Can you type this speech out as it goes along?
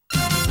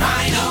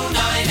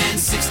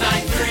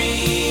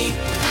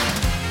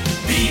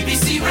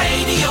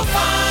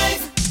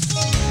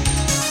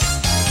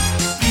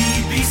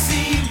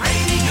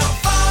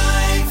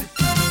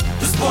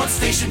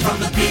station from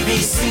the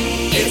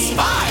BBC. It's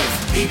 5.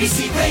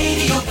 BBC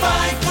Radio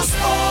 5 for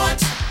sport.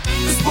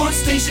 The sports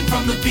station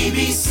from the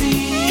BBC.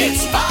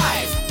 It's 5.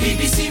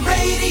 BBC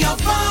Radio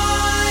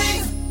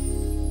 5.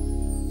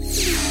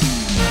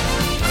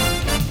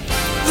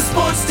 The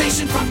sports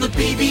station from the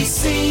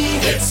BBC.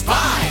 It's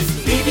 5.